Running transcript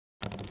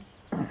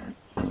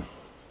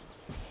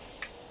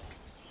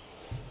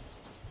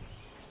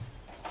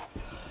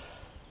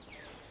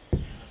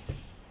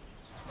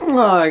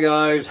Hi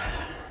guys.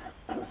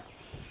 Well,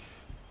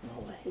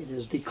 it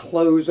is the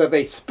close of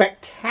a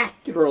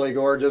spectacularly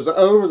gorgeous,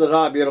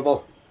 over-the-top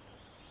beautiful,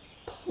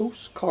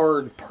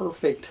 postcard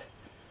perfect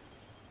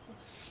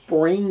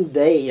spring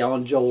day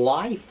on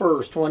July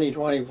 1st,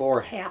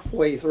 2024,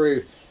 halfway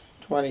through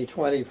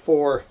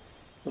 2024.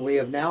 We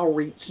have now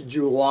reached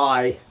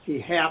July, the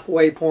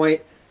halfway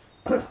point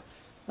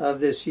of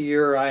this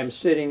year. I am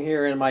sitting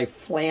here in my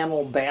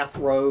flannel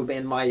bathrobe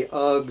and my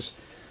Uggs,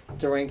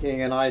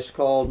 drinking an ice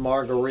cold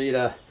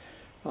margarita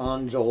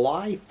on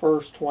July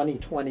 1st,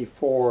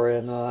 2024.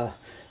 And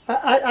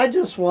I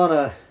just want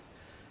to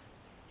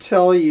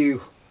tell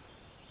you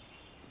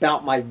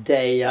about my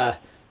day.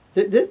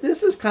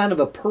 This is kind of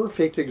a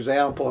perfect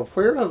example of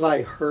where have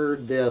I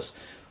heard this,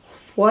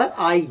 what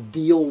I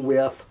deal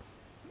with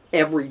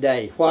every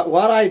day,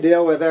 what I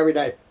deal with every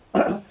day.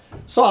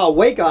 So I'll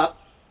wake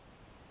up.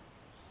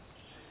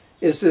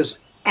 It's this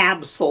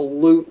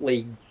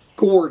absolutely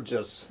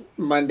gorgeous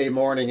Monday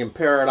morning in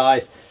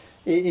paradise.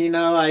 You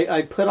know,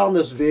 I put on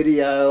this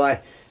video.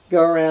 I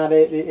go around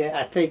it.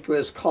 I think it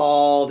was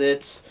called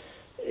it's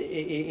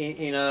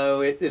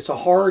a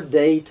hard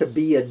day to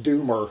be a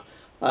doomer.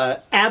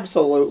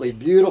 Absolutely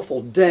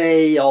beautiful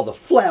day. All the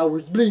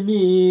flowers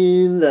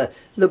blooming,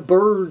 the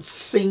birds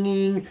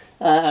singing.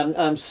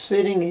 I'm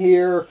sitting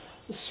here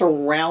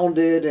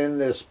surrounded in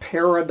this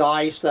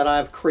paradise that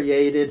I've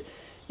created.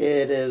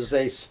 It is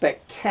a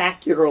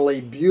spectacularly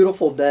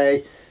beautiful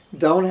day.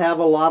 Don't have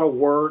a lot of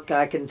work.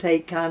 I can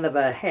take kind of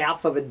a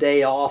half of a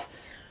day off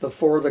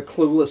before the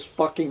clueless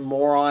fucking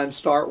morons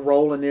start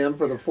rolling in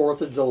for the 4th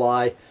of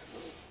July.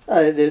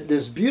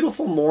 This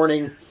beautiful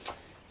morning,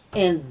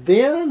 and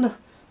then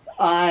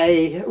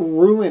I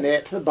ruin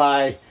it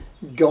by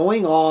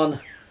going on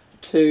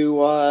to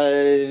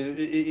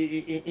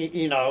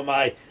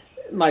my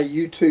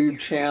YouTube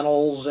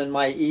channels and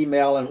my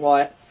email and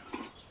what.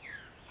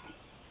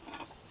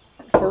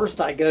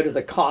 First, I go to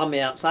the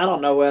comments. I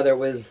don't know whether it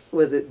was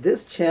it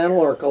this channel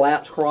or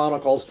Collapse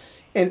Chronicles,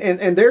 and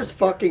there's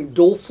fucking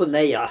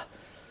Dulcinea.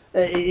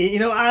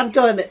 I've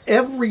done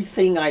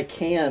everything I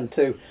can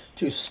to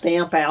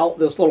stamp out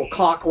this little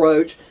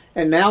cockroach,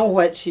 and now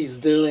what she's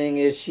doing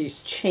is she's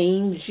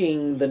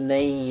changing the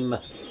name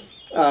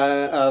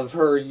of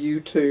her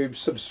YouTube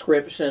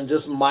subscription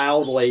just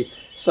mildly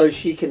so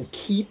she can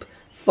keep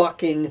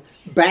fucking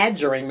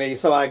badgering me.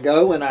 So I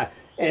go and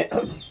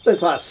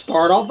so I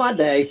start off my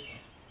day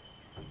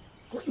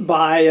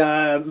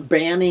by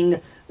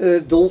banning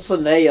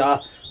Dulcinea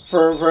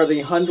for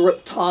the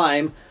 100th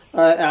time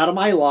out of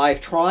my life,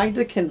 trying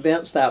to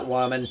convince that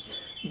woman,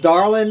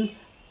 darling,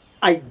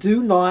 I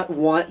do not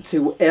want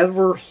to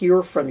ever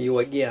hear from you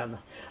again.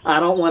 I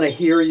don't want to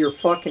hear your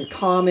fucking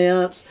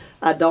comments.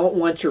 I don't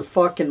want your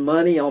fucking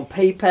money on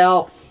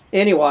PayPal.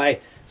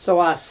 Anyway, so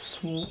I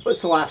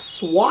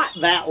swat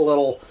that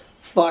little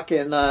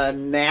fucking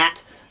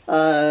gnat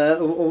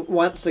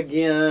once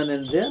again,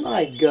 and then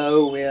I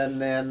go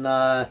in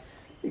and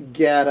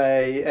get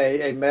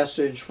a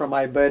message from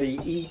my buddy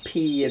EP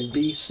in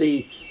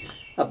BC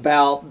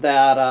about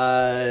that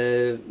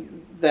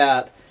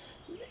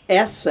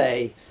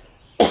essay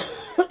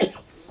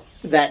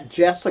that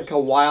Jessica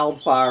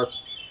Wildfire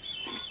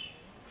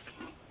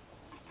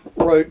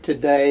wrote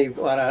today,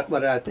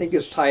 what I think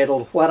is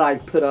titled "What I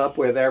Put Up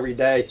With Every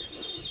Day."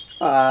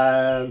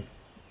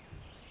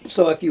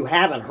 So if you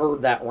haven't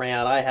heard that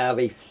rant, I have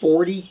a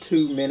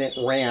 42-minute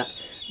rant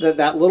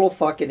that little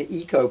fucking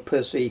eco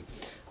pussy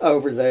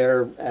over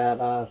there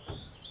at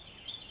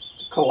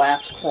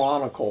Collapse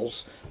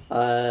Chronicles.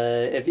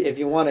 If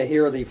you want to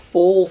hear the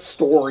full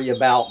story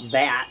about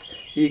that,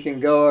 you can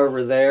go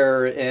over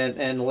there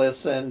and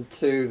listen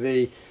to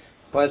the,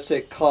 what's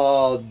it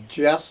called,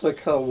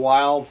 Jessica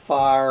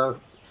Wildfire,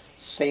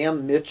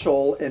 Sam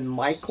Mitchell, and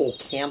Michael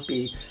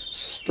Campy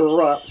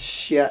stir up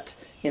shit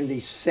in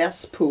the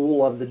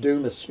cesspool of the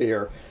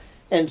Doomosphere.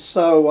 And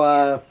so,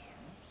 I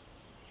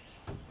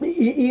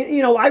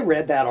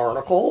read that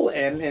article,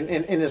 and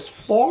as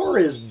far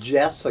as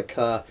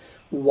Jessica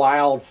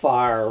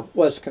Wildfire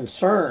was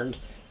concerned,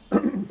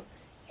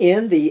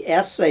 in the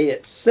essay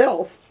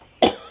itself,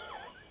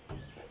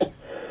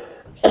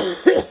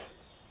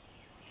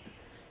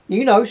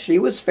 she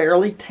was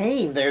fairly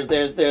tame.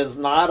 There's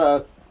not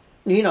a,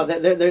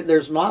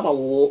 there's not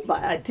a,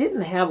 I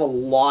didn't have a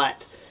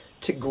lot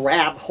to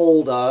grab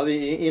hold of,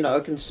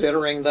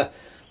 considering the,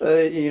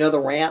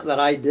 the rant that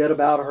I did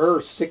about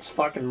her 6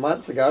 fucking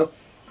months ago.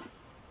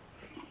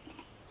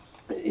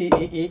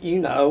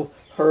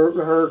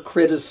 Her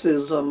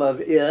criticism of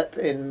it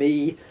and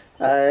me,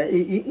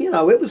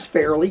 it was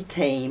fairly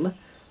tame.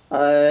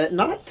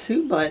 Not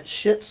too much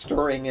shit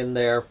stirring in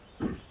there.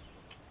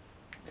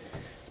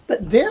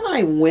 But then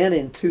I went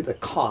into the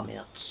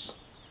comments.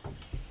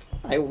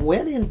 And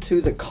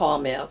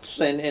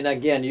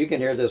again, you can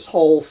hear this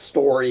whole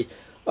story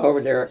over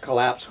there at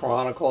Collapse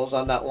Chronicles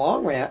on that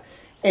long rant.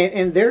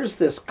 And there's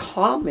this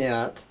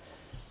comment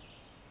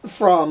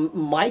from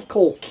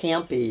Michael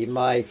Campy,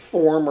 my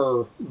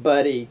former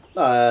buddy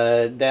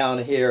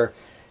down here.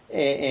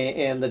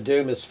 and the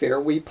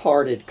Doomosphere. We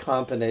parted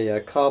company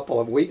a couple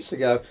of weeks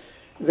ago.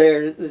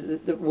 There,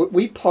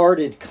 we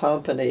parted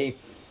company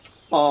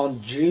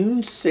on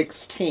June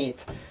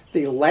 16th.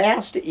 The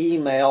last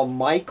email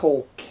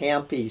Michael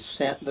Campy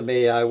sent to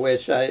me, I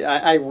wish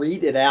I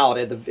read it out.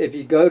 If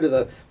you go to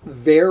the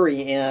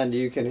very end,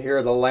 you can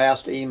hear the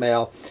last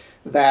email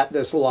that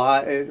this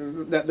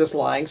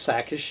lying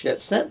sack of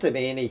shit sent to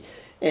me,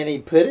 and he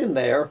put in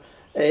there.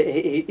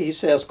 He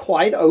says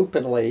quite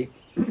openly,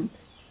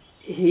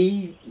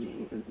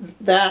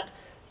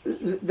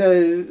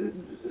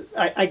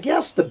 I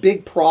guess the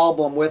big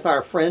problem with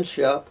our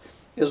friendship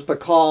is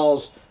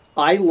because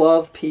I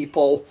love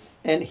people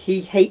and he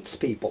hates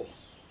people.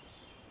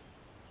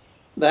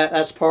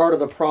 That's part of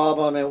the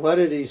problem. And what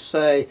did he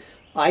say?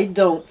 I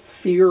don't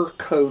fear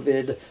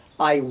COVID.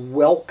 I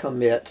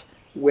welcome it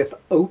with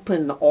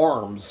open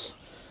arms.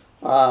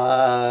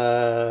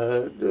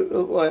 I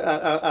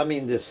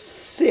mean, this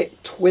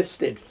sick,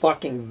 twisted,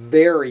 fucking,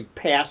 very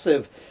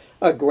passive,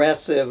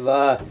 aggressive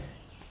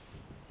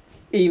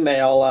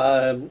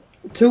email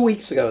 2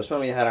 weeks ago is when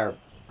we had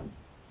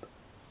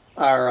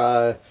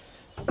our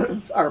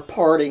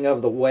parting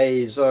of the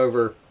ways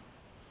over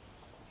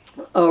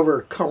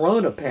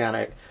Corona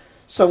panic.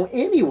 So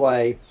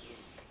anyway,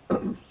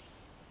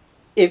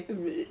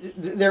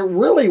 there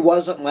really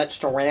wasn't much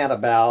to rant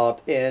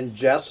about in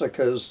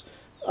Jessica's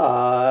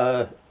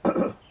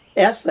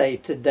essay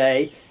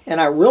today, and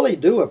I really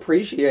do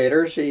appreciate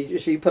her.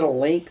 She put a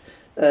link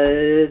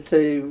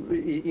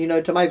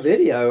to my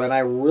video, and I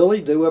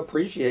really do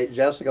appreciate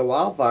Jessica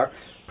Wildfire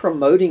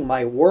promoting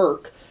my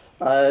work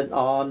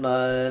on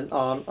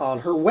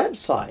her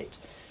website.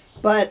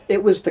 But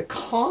it was the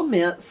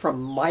comment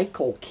from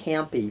Michael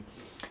Campy,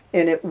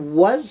 and it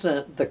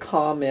wasn't the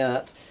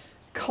comment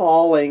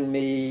calling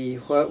me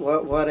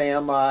what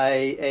am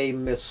I, a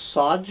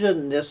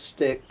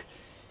misogynistic,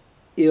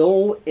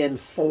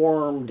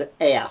 ill-informed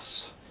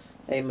ass.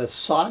 A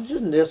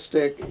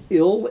misogynistic,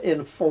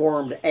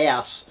 ill-informed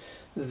ass.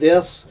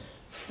 This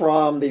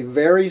from the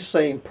very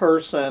same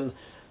person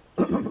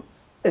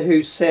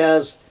who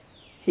says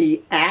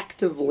he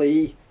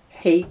actively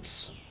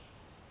hates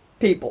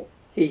people.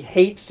 He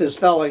hates his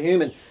fellow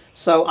human.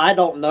 So I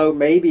don't know,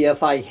 maybe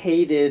if I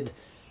hated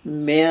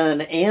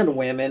men and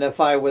women, if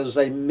I was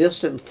a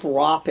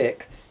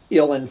misanthropic,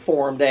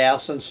 ill-informed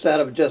ass instead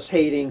of just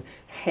hating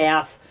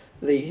half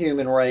the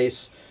human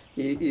race.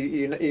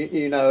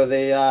 Then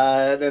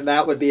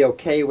that would be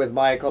okay with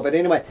Michael. But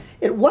anyway,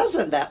 it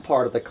wasn't that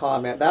part of the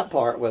comment. That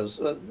part was,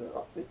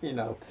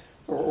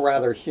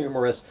 rather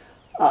humorous.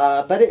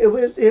 But it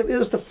was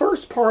the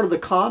first part of the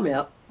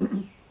comment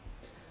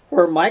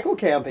where Michael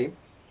Campy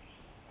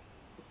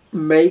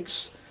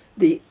makes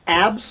the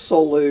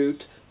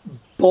absolute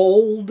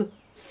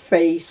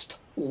bold-faced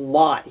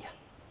lie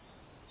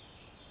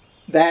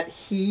that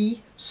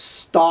he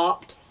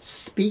stopped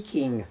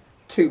speaking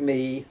to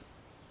me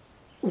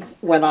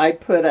when I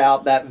put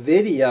out that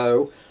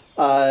video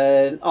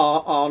on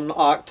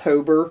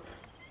October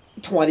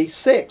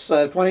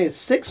 26th.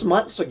 26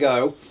 months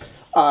ago,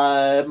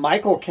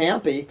 Michael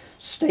Campy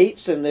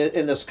states in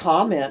this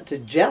comment to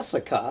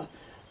Jessica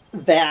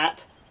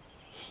that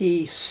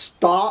he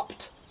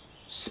stopped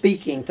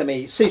speaking to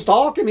me, ceased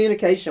all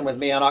communication with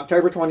me on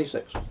October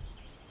 26th.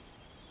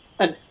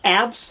 An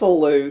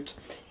absolute,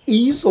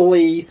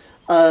 easily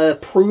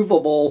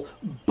provable,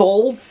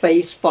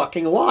 bold-faced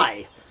fucking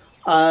lie.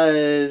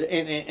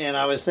 And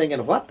I was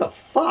thinking, what the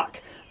fuck?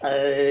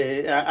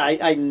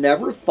 I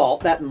never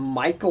thought that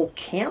Michael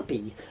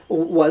Campy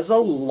was a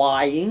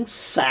lying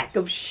sack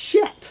of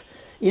shit.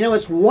 You know,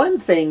 it's one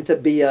thing to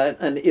be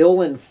an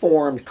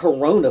ill-informed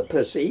Corona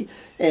pussy,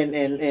 and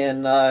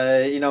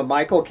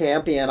Michael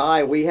Campy and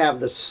I, we have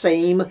the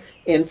same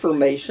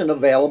information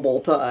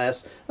available to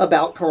us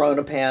about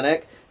Corona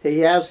panic. He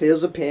has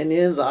his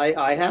opinions,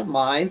 I have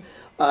mine.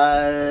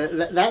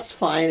 That's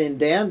fine and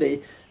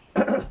dandy.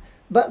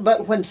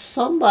 But when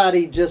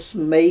somebody just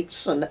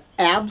makes an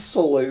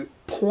absolute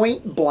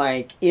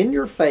point-blank,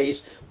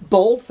 in-your-face,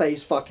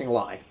 bold-faced fucking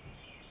lie.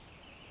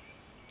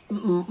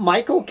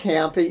 Michael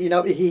Campy,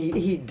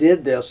 he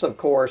did this, of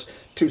course,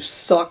 to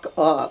suck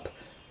up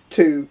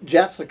to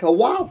Jessica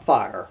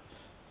Wildfire.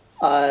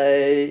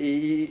 Like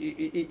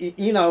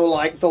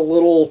the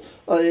little,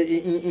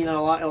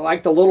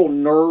 like the little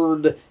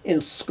nerd in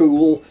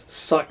school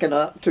sucking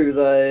up to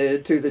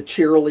the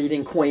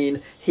cheerleading queen.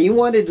 He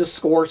wanted to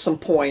score some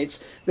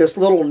points. This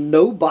little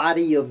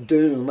nobody of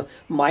doom,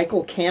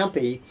 Michael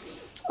Campy,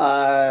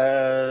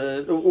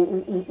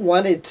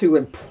 wanted to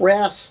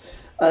impress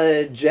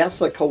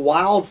Jessica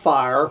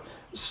Wildfire,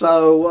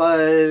 so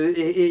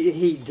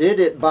he did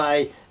it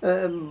by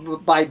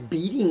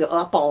beating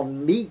up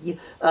on me,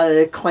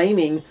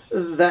 claiming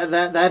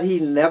that he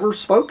never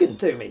spoken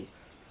to me.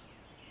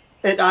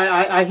 And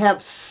I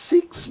have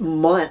 6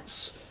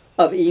 months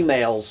of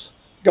emails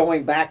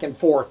going back and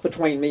forth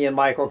between me and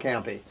Michael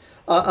Campy.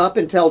 Up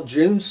until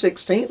June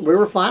 16th, we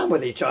were fine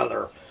with each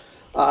other.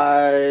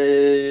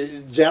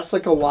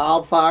 Jessica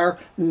Wildfire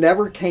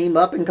never came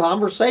up in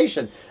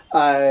conversation.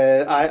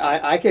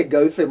 I could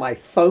go through my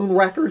phone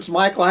records,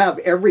 Michael. I have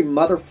every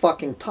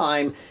motherfucking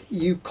time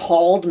you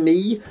called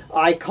me,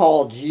 I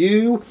called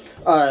you.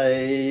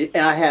 I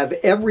have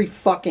every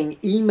fucking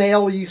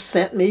email you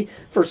sent me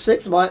for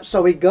 6 months.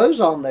 So he goes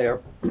on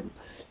there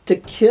to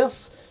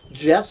kiss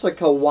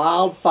Jessica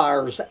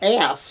Wildfire's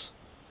ass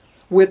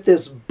with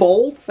this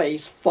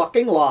bold-faced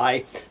fucking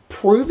lie,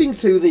 proving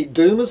to the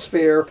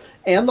Doomosphere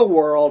and the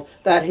world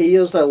that he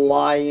is a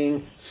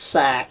lying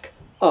sack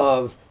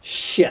of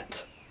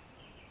shit.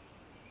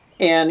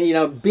 And, you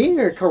know, being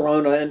a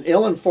corona, an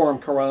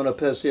ill-informed corona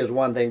pussy is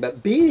one thing,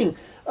 but being,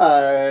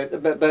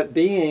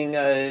 being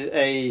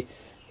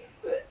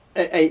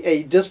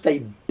just a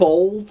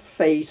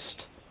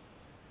bold-faced,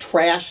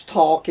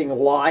 trash-talking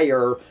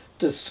liar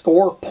to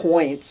score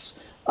points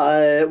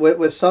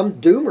with some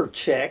doomer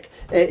chick,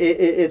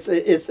 it's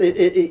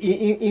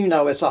you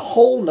know, it's a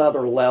whole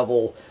nother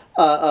level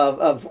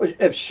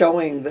of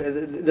showing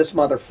this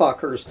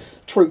motherfucker's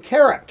true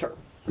character.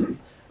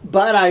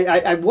 But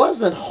I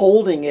wasn't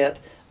holding it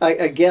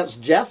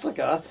against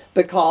Jessica,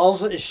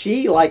 because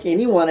she, like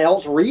anyone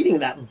else reading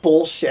that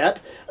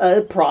bullshit,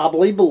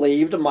 probably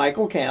believed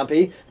Michael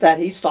Campy that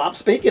he stopped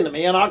speaking to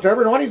me on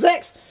October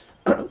 26th.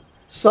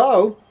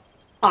 So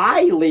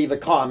I leave a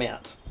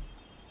comment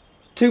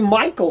to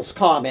Michael's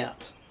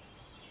comment.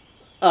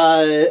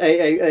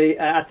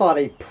 I thought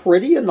a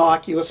pretty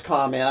innocuous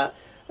comment.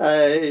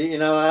 You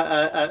know,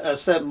 I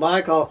said,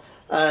 Michael,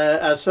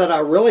 I said, I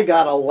really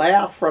got a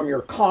laugh from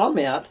your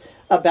comment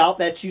about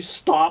that you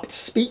stopped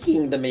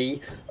speaking to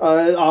me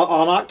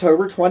on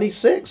October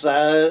 26th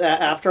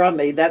after I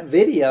made that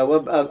video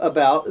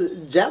about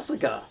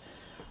Jessica.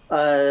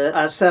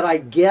 I said, I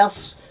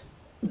guess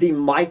the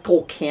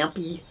Michael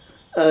Campy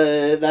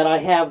that I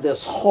have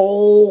this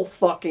whole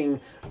fucking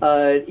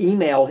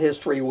email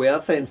history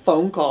with and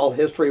phone call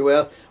history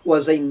with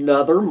was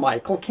another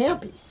Michael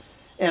Campy.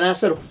 And I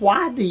said,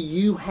 why do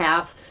you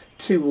have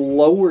to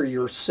lower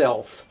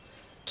yourself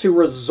to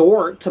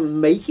resort to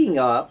making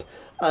up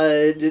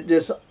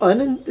this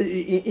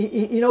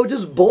you know,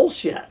 just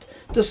bullshit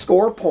to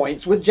score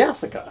points with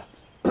Jessica?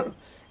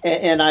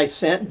 And I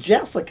sent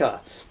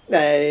Jessica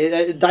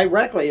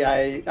directly.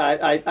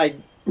 I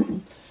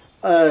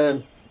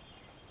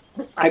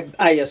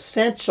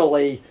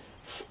essentially,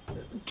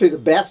 to the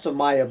best of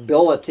my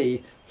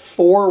ability,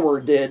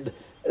 forwarded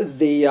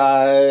the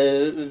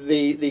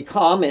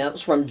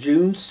comments from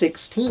June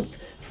 16th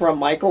from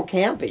Michael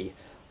Campy,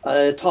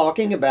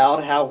 talking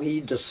about how he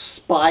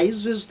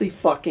despises the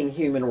fucking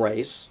human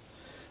race,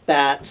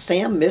 that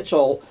Sam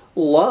Mitchell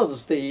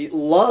loves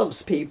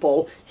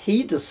people,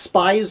 he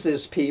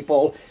despises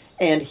people,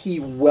 and he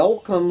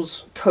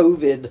welcomes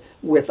COVID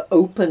with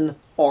open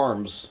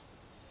arms.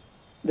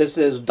 This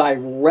is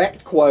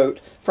direct quote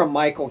from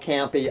Michael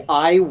Campy.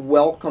 I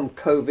welcome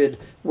COVID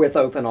with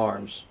open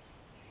arms.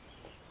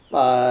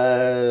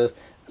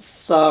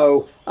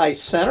 So I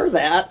sent her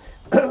that,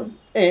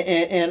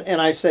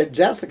 and I said,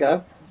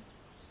 Jessica,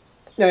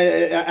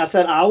 I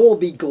said, I will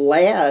be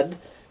glad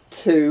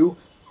to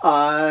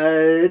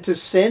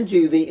send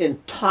you the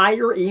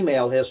entire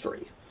email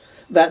history.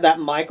 That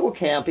Michael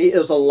Campy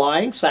is a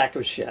lying sack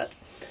of shit.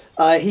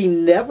 He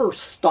never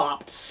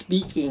stopped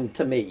speaking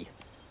to me.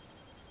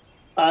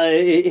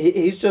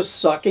 He's just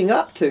sucking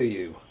up to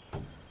you.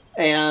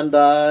 And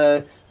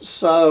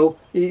so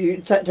you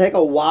take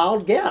a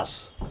wild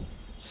guess.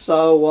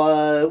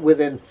 So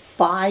within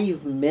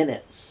 5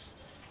 minutes,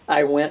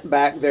 I went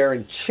back there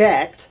and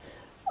checked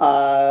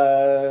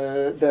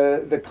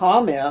the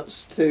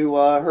comments to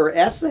her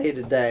essay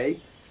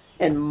today,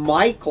 and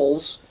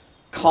Michael's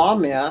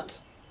comment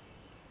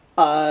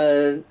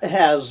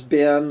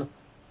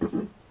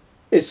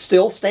is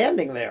still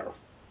standing there.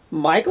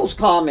 Michael's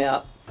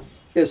comment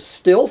is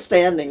still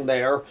standing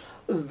there,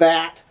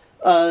 that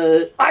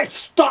I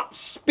stopped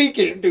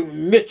speaking to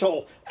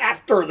Mitchell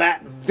after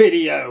that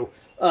video.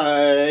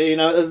 You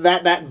know,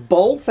 that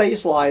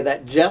bold-faced lie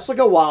that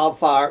Jessica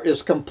Wildfire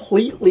is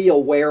completely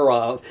aware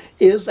of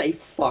is a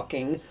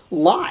fucking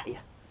lie.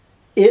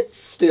 It's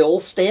still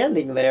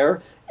standing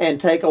there, and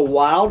take a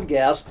wild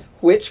guess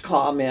which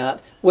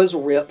comment was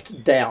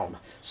ripped down.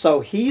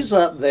 So he's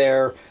up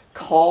there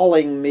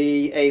calling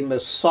me a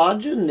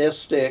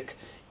misogynistic,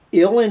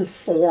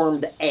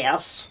 ill-informed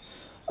ass.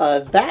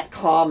 That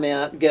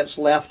comment gets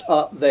left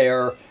up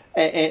there,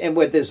 and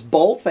with this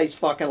bold-faced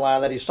fucking lie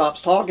that he stops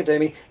talking to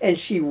me, and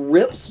she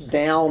rips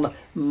down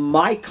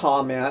my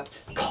comment,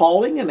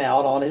 calling him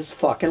out on his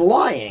fucking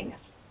lying.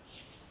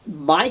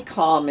 My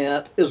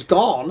comment is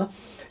gone,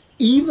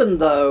 even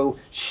though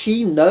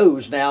she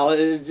knows now,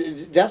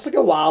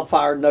 Jessica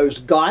Wildfire knows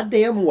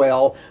goddamn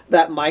well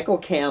that Michael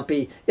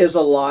Campy is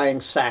a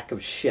lying sack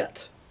of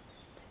shit.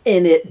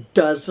 And it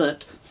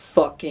doesn't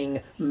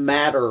fucking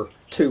matter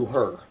to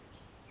her.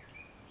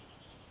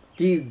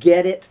 Do you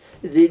get it?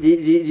 Do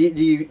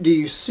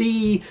you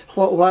see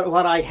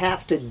what I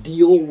have to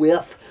deal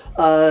with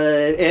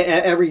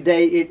every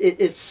day?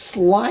 It's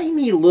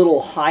slimy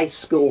little high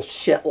school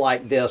shit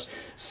like this.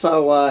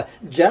 So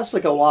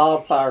Jessica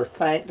Wildfire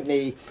thanked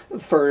me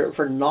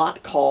for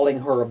not calling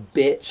her a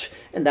bitch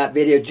in that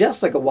video.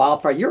 Jessica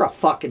Wildfire, you're a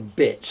fucking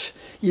bitch.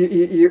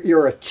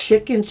 You're a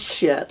chicken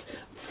shit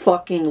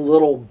fucking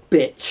little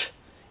bitch.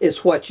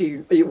 Is what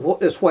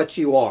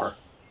you are.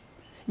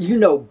 You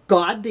know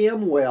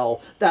goddamn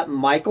well that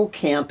Michael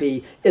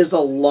Campy is a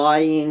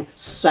lying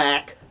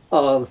sack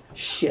of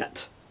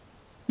shit.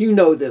 You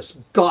know this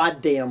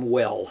goddamn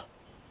well.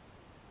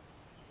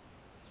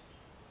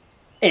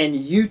 And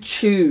you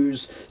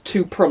choose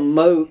to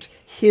promote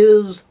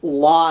his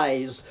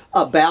lies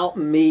about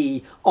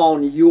me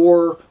on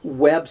your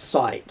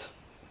website,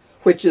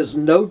 which is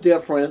no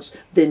difference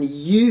than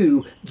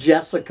you,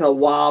 Jessica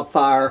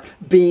Wildfire,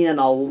 being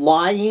a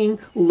lying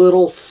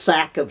little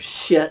sack of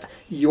shit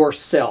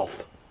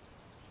yourself.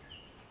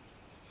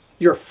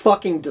 You're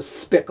fucking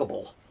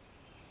despicable.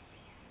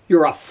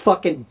 You're a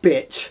fucking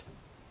bitch.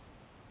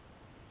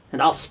 And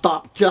I'll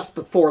stop just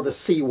before the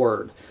C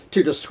word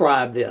to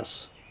describe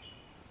this.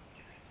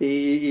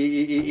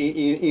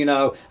 You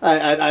know,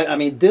 I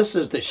mean, this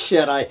is the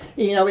shit.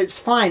 You know, it's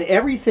fine.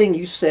 Everything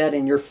you said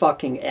in your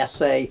fucking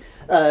essay,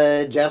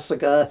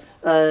 Jessica,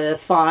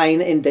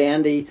 fine and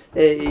dandy.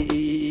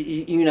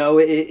 You know,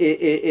 it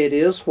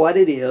is what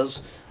it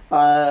is.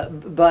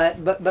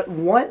 But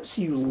once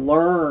you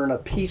learn a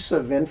piece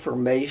of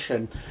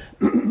information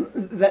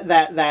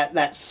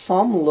that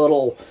some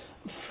little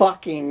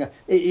fucking,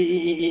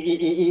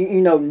 you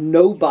know,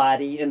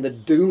 nobody in the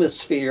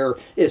doomosphere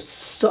is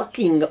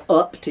sucking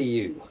up to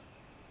you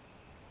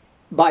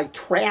by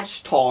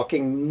trash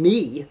talking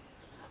me,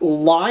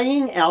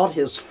 lying out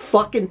his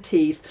fucking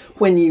teeth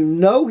when you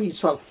know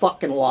he's a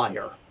fucking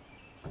liar.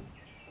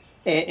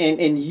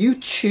 And you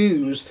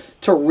choose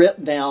to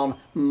rip down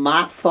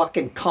my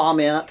fucking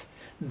comment.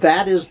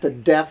 That is the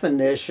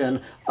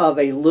definition of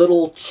a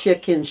little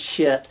chicken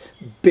shit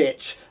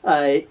bitch.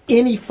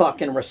 Any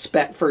fucking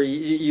respect for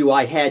you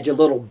I had, you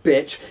little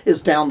bitch,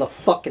 is down the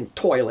fucking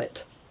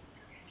toilet.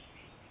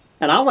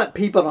 And I want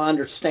people to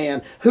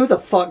understand who the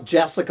fuck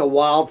Jessica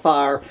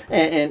Wildfire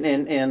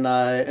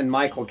and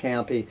Michael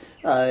Campy.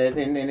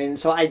 And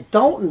so I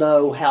don't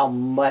know how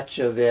much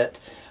of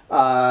it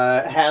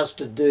has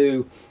to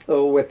do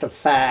with the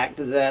fact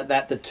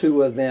that the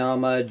two of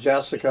them,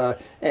 Jessica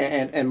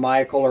and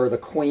Michael, are the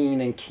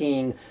queen and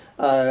king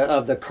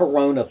of the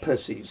Corona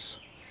pussies.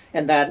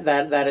 And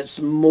that it's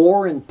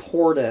more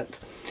important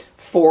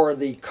for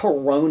the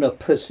Corona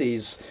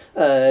pussies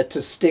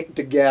to stick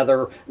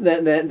together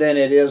than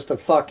it is the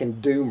fucking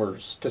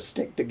doomers to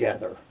stick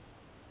together.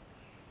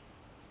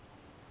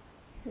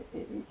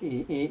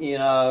 You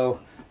know,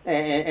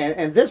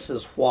 and this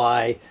is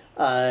why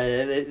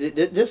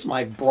this is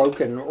my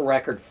broken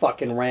record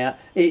fucking rant.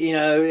 You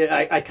know,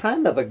 I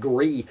kind of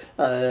agree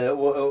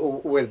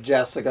with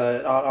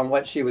Jessica on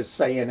what she was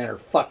saying in her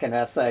fucking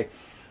essay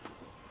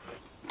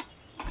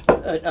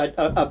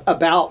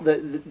about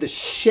the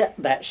shit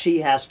that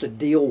she has to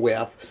deal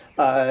with.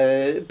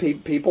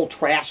 People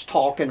trash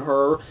talking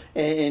her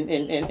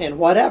and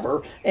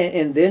whatever,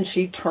 and then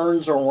she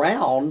turns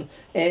around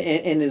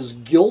and is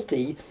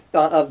guilty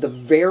of the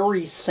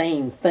very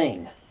same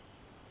thing.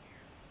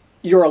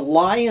 You're a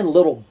lying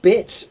little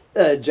bitch,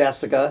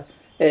 Jessica,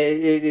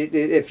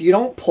 if you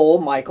don't pull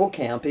Michael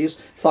Campy's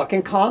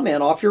fucking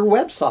comment off your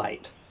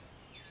website.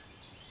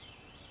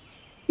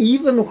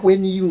 Even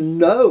when you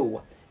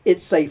know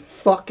it's a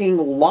fucking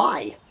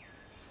lie.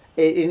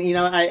 And you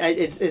know,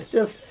 it's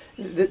just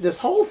this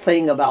whole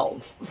thing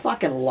about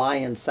fucking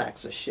lying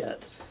sacks of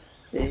shit.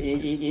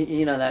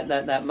 You know, that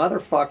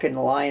motherfucking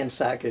lying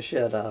sack of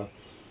shit, Guy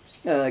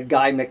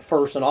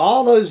McPherson,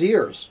 all those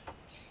years,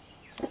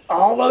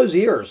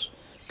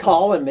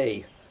 calling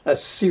me a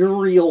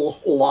serial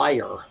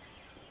liar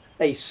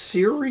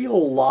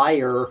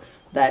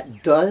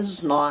that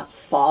does not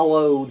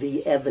follow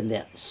the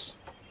evidence.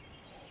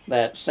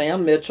 That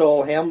Sam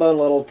Mitchell, Hambone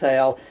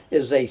Littletail,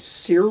 is a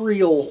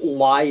serial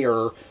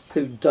liar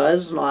who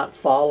does not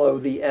follow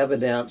the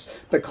evidence,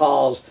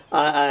 because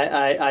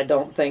I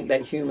don't think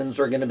that humans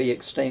are going to be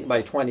extinct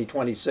by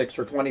 2026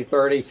 or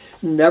 2030.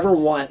 Never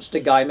once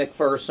did Guy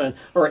McPherson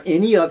or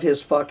any of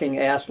his fucking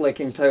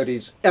ass-licking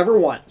toadies ever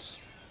once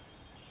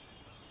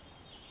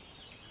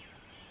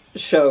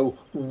show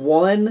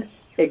one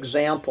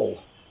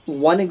example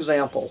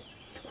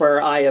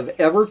where I have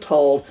ever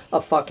told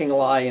a fucking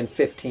lie in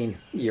 15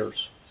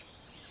 years.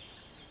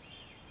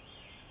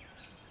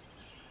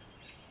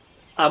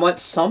 I want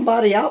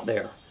somebody out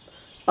there,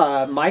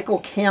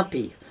 Michael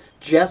Campy,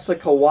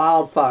 Jessica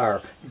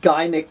Wildfire,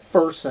 Guy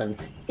McPherson,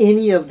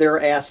 any of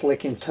their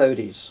ass-licking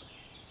toadies.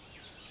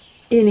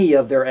 Any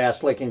of their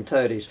ass-licking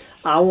toadies.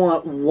 I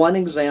want one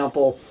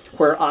example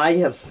where I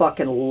have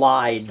fucking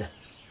lied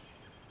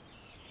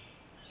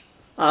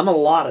I'm a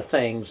lot of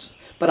things,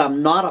 but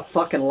I'm not a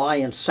fucking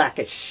lying sack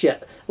of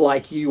shit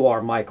like you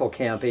are, Michael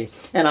Campy.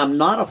 And I'm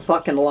not a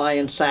fucking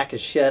lying sack of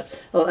shit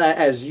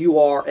as you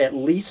are, at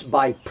least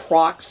by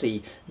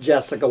proxy,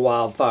 Jessica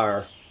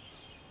Wildfire.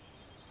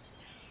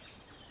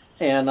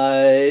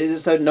 And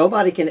so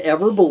nobody can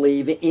ever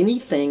believe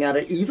anything out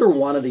of either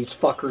one of these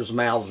fuckers'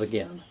 mouths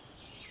again.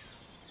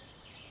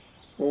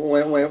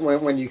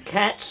 When you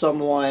catch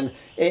someone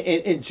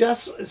in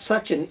just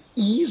such an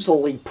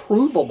easily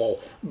provable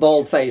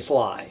bold-faced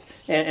lie.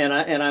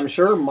 And I'm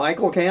sure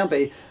Michael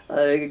Campy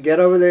get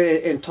over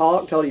there and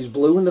talk till he's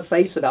blue in the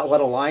face about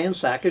what a lying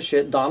sack of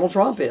shit Donald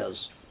Trump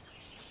is.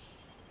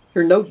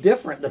 You're no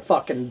different than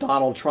fucking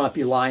Donald Trump,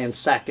 you lying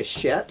sack of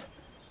shit.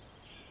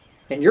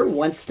 And you're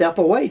one step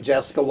away,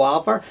 Jessica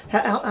Wildfire.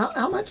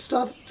 How much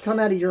stuff come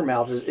out of your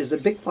mouth is a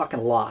big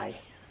fucking lie?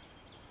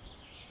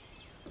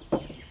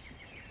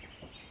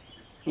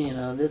 You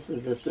know, this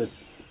is just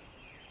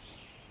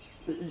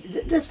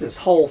this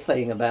whole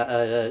thing about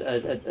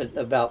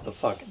the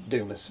fucking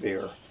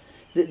Doomosphere.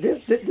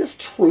 This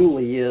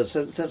truly is,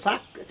 since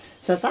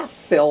I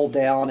fell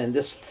down in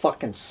this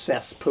fucking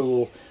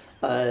cesspool.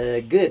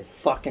 Good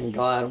fucking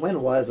God,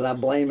 when was it? I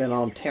blame it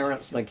on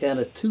Terrence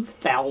McKenna,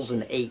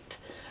 2008.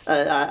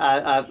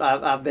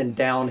 I've been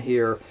down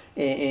here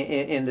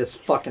in this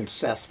fucking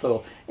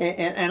cesspool.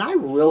 And I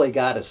really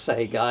got to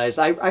say, guys,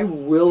 I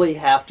really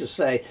have to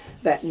say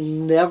that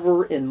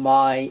never in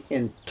my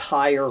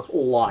entire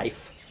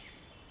life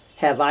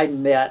have I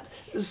met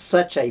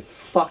such a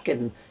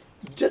fucking,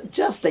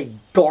 just a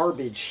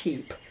garbage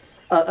heap.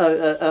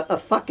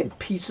 Fucking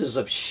pieces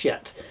of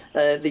shit.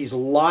 These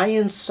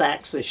lying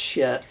sacks of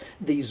shit.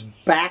 These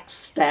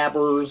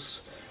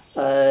backstabbers.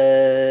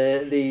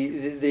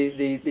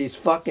 These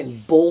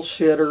fucking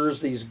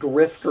bullshitters. These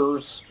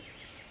grifters.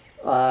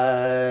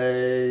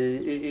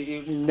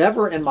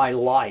 Never in my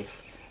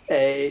life.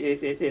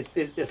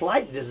 It's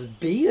like just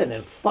being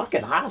in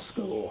fucking high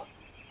school.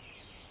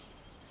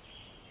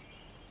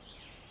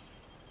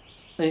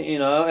 You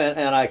know,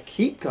 and I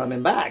keep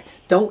coming back.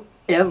 Don't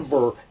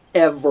ever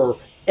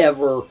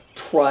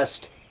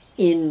trust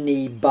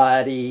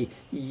anybody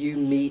you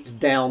meet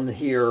down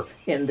here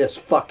in this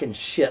fucking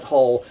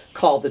shithole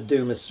called the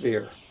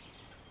Doomosphere.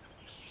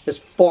 As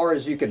far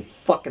as you can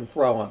fucking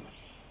throw him.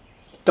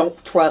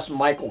 Don't trust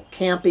Michael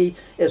Campy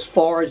as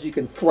far as you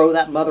can throw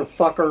that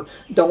motherfucker.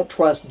 Don't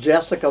trust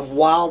Jessica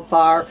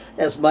Wildfire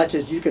as much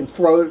as you can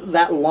throw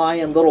that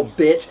lying little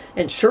bitch.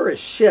 And sure as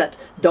shit,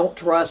 don't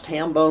trust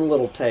Hambone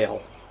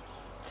Littletail.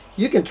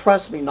 You can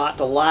trust me not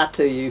to lie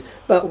to you,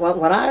 but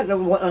when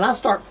I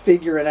start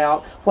figuring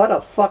out what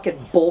a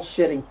fucking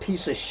bullshitting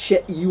piece of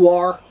shit you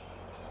are,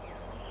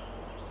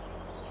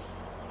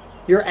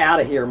 you're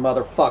out of here,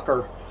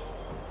 motherfucker.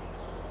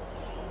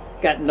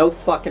 Got no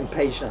fucking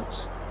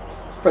patience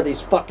for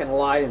these fucking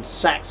lying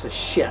sacks of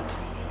shit.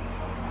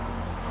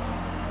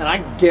 And I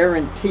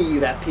guarantee you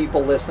that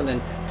people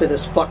listening to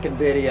this fucking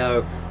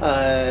video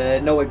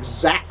know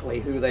exactly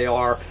who they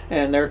are.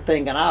 And they're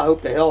thinking, I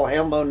hope the hell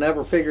Hambone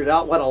never figures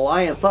out what a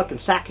lying fucking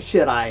sack of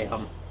shit I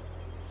am.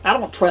 I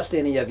don't trust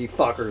any of you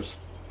fuckers.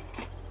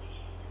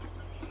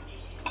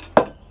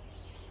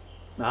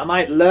 Now, I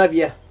might love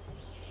you,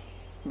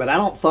 but I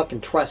don't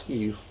fucking trust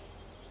you.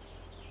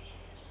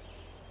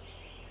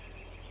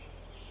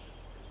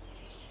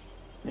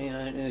 You know,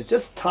 and it's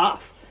just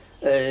tough.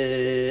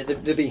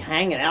 To be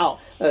hanging out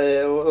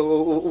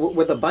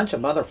with a bunch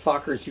of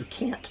motherfuckers you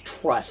can't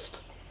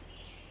trust.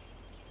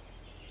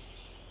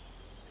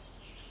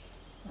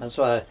 That's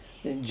why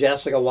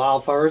Jessica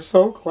Wildfire is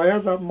so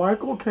glad that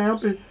Michael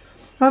Campy,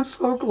 I'm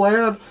so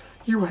glad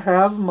you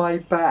have my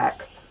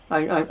back.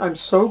 I'm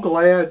so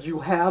glad you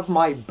have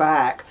my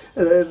back,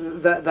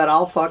 that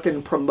I'll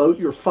fucking promote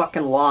your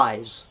fucking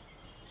lies.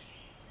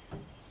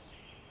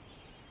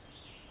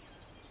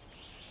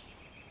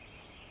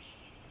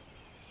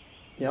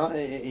 You know,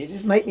 it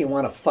just make me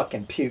want to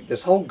fucking puke.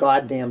 This whole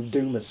goddamn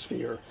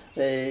Doomosphere.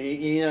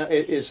 You know,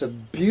 it's a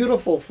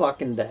beautiful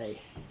fucking day.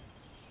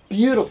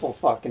 Beautiful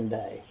fucking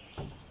day.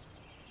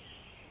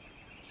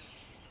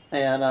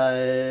 And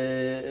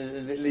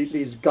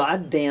these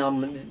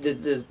goddamn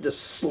the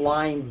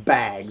slime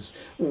bags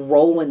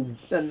rolling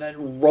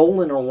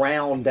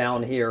around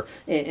down here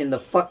in the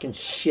fucking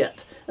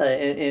shit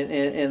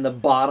in the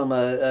bottom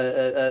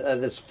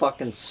of this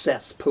fucking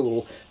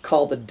cesspool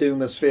called the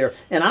Doomosphere,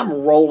 and I'm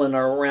rolling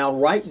around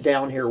right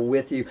down here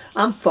with you.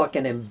 I'm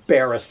fucking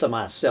embarrassed of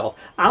myself.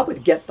 I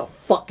would get the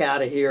fuck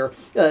out of here.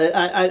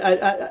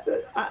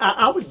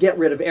 I would get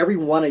rid of every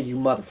one of you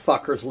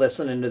motherfuckers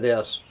listening to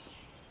this.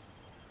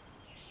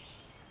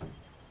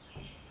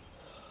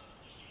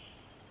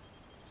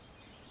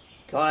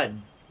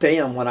 God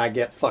damn, when I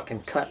get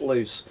fucking cut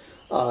loose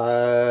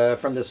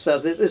from this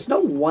stuff. It's no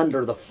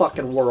wonder the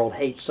fucking world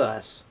hates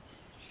us.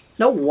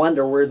 No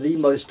wonder we're the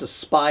most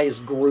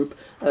despised group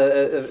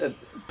of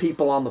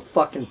people on the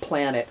fucking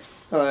planet.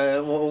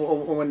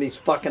 When these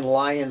fucking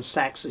lying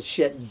sacks of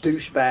shit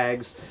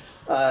douchebags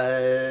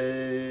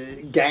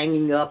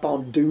ganging up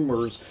on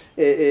doomers.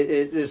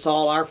 It's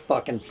all our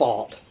fucking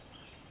fault.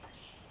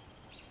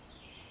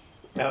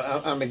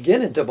 I'm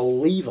beginning to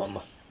believe them.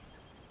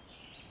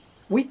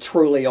 We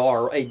truly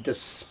are a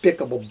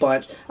despicable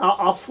bunch.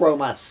 I'll throw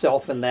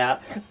myself in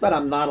that, but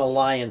I'm not a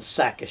lying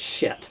sack of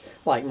shit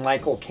like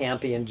Michael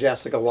Campy and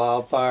Jessica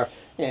Wildfire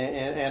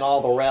and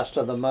all the rest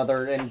of the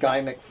mother and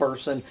Guy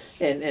McPherson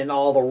and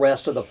all the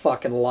rest of the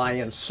fucking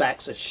lying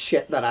sacks of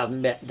shit that I've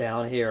met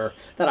down here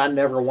that I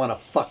never want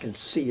to fucking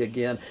see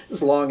again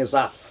as long as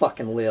I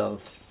fucking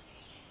live.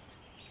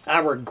 I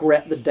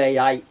regret the day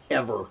I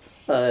ever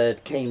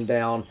came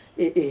down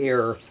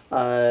here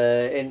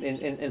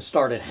and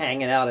started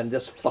hanging out in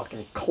this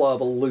fucking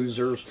club of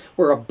losers.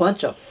 We're a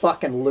bunch of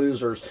fucking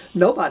losers.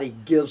 Nobody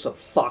gives a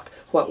fuck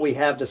what we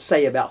have to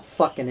say about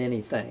fucking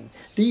anything.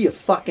 Do you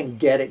fucking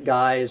get it,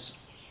 guys?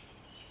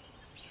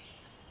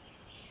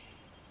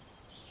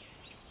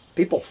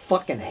 People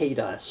fucking hate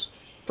us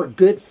for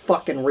good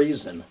fucking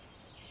reason.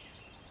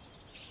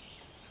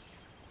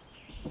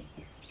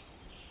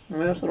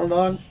 Yes, little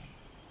dog.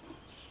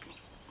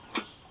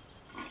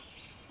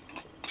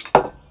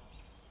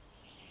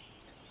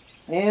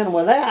 And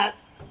with that,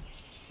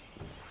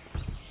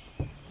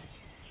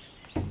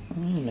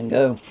 I'm going to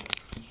go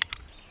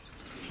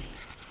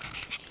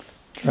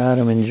try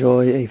to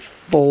enjoy a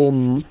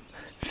full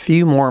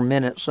few more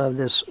minutes of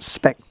this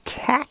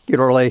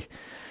spectacularly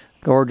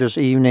gorgeous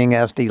evening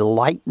as the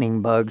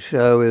Lightning Bug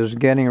Show is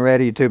getting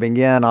ready to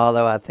begin,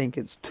 although I think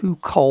it's too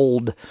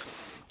cold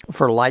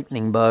for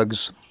lightning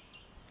bugs.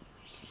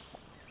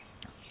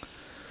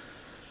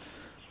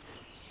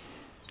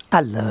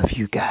 I love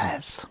you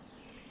guys.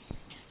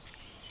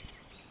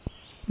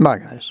 Bye,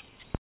 guys.